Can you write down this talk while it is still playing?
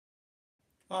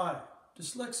Hi,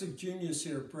 Dyslexic Genius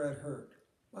here, Brett Hurt.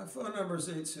 My phone number is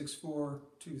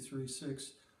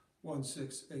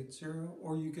 864-236-1680,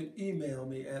 or you can email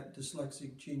me at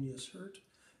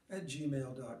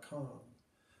dyslexicgeniushurt@gmail.com.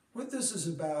 What this is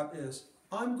about is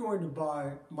I'm going to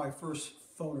buy my first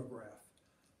phonograph.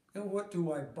 And what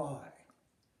do I buy?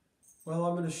 Well,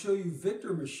 I'm going to show you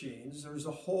Victor machines. There's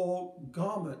a whole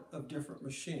gamut of different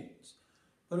machines.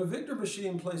 But a Victor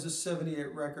machine plays a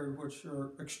 78 record, which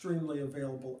are extremely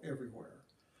available everywhere.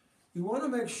 You want to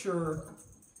make sure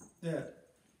that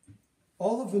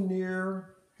all the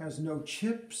veneer has no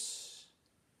chips,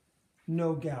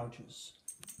 no gouges.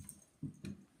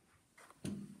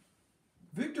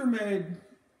 Victor made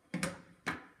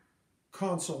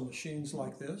console machines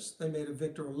like this. They made a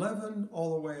Victor 11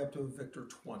 all the way up to a Victor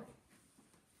 20.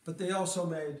 But they also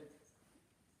made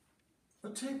a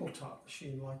tabletop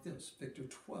machine like this, Victor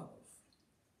 12.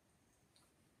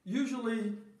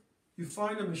 Usually, you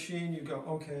find a machine, you go,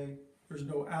 okay, there's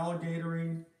no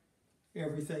alligatoring,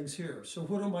 everything's here. So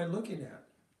what am I looking at?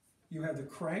 You have the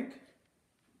crank,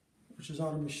 which is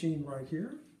on a machine right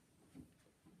here.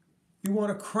 You want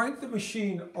to crank the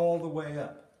machine all the way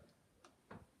up.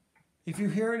 If you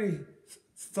hear any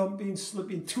thumping,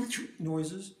 slipping,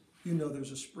 noises, you know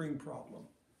there's a spring problem.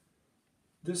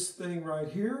 This thing right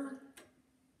here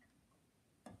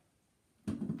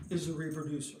is a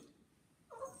reproducer.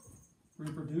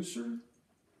 Reproducer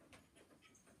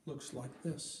looks like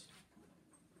this.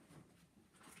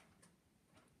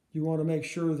 You want to make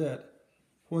sure that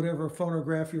whatever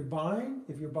phonograph you're buying,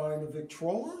 if you're buying the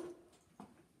Victrola,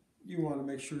 you want to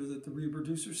make sure that the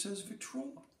reproducer says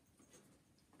Victrola.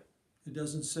 It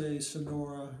doesn't say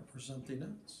Sonora or something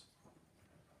else.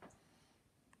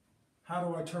 How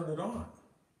do I turn it on?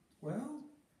 Well,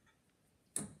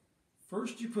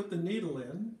 first you put the needle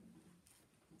in,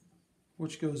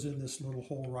 which goes in this little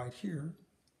hole right here.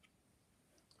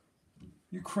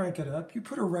 You crank it up. You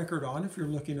put a record on if you're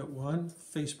looking at one,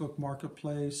 Facebook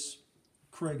Marketplace,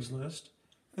 Craigslist,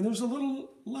 and there's a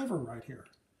little lever right here.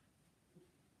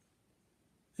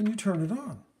 And you turn it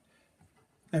on.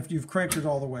 After you've cranked it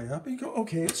all the way up, you go,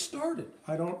 okay, it started.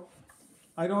 I don't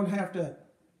have to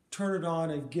turn it on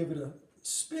and give it a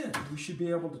spin. You should be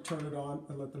able to turn it on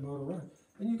and let the motor run.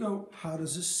 And you go, how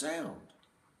does this sound?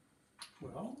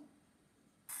 Well,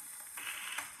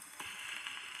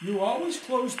 you always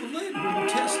close the lid when you're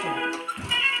testing.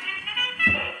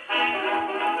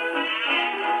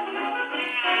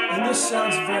 And this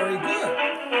sounds very good.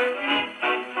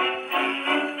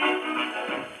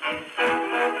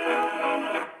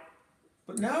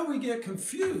 But now we get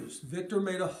confused. Victor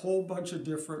made a whole bunch of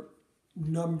different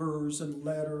numbers and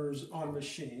letters on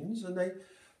machines, and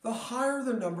the higher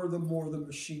the number, the more the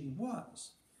machine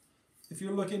was. If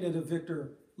you're looking at a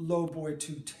Victor Lowboy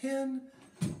 210,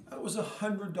 that was a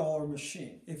 $100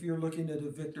 machine. If you're looking at a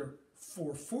Victor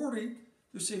 440,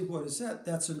 you say, what is that?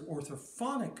 That's an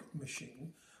orthophonic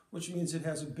machine, which means it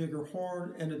has a bigger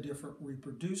horn and a different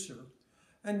reproducer.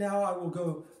 And now I will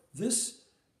go, this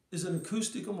is an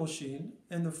acoustical machine,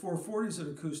 and the 440 is an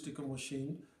acoustical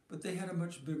machine, but they had a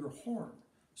much bigger horn.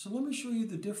 So let me show you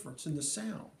the difference in the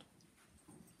sound.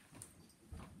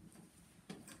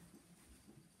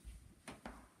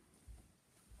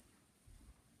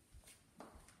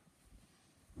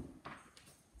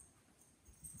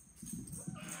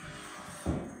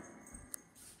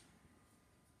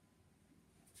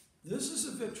 This is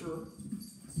a Victor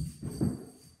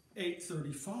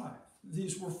 835.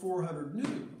 These were 400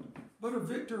 new, but a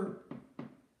Victor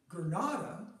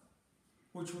Granada,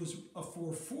 which was a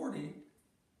 440,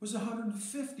 was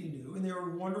 150 new, and they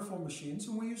were wonderful machines,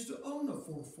 and we used to own the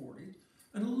 440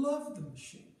 and loved the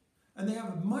machine. And they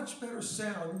have a much better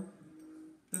sound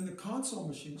than the console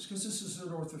machines because this is an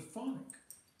orthophonic.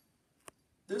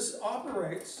 This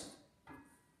operates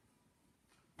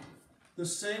the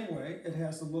same way. It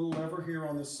has the little lever here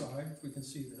on this side, if we can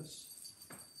see this.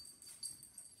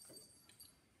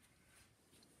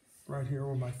 Right here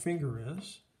where my finger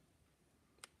is.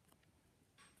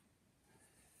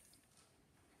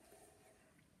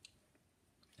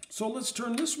 So let's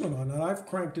turn this one on. And I've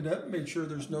cranked it up and made sure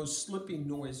there's no slipping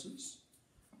noises.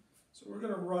 So we're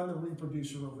going to run the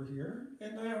reproducer over here.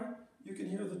 And now you can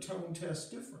hear the tone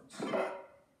test difference.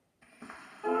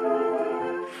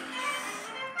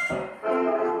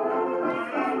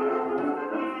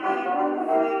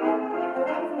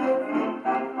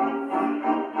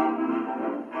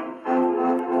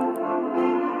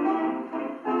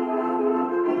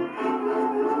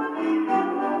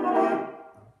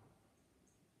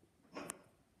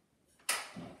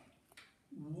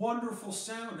 Wonderful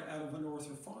sound out of an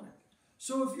orthophonic.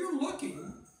 So if you're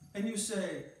looking and you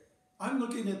say, I'm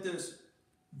looking at this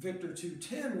Victor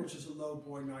 210, which is a low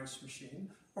boy nice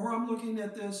machine, or I'm looking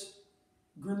at this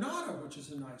Granada, which is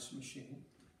a nice machine,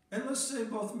 and let's say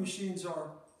both machines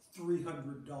are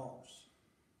 $300.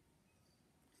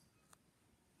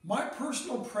 My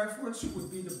personal preference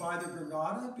would be to buy the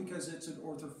Granada because it's an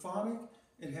orthophonic,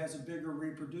 it has a bigger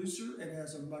reproducer, it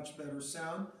has a much better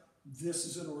sound. This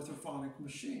is an orthophonic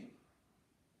machine.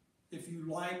 If you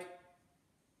like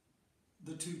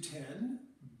the 210,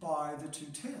 buy the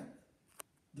 210.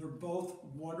 They're both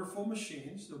wonderful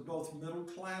machines. They're both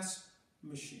middle-class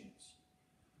machines.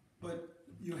 But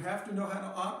you have to know how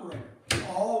to operate it.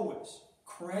 Always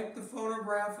crank the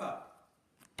phonograph up.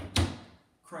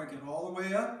 Crank it all the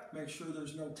way up. Make sure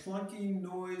there's no clunking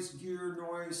noise, gear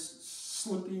noise,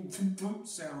 slipping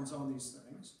sounds on these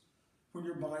things when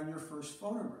you're buying your first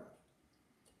phonograph.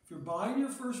 If you're buying your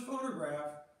first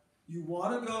phonograph, you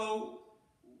want to go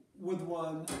with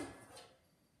one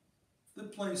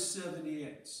that plays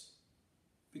 78s.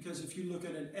 Because if you look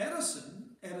at an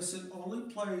Edison, Edison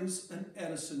only plays an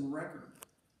Edison record.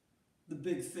 The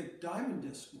big thick diamond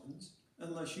disc ones,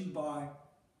 unless you buy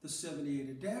the 78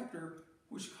 adapter,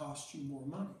 which costs you more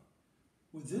money.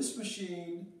 With this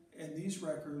machine and these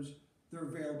records, they're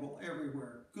available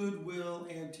everywhere. Goodwill,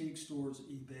 antique stores,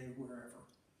 eBay, wherever.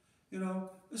 You know,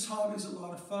 this hobby is a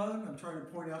lot of fun. I'm trying to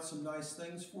point out some nice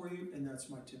things for you, and that's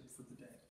my tip for the day.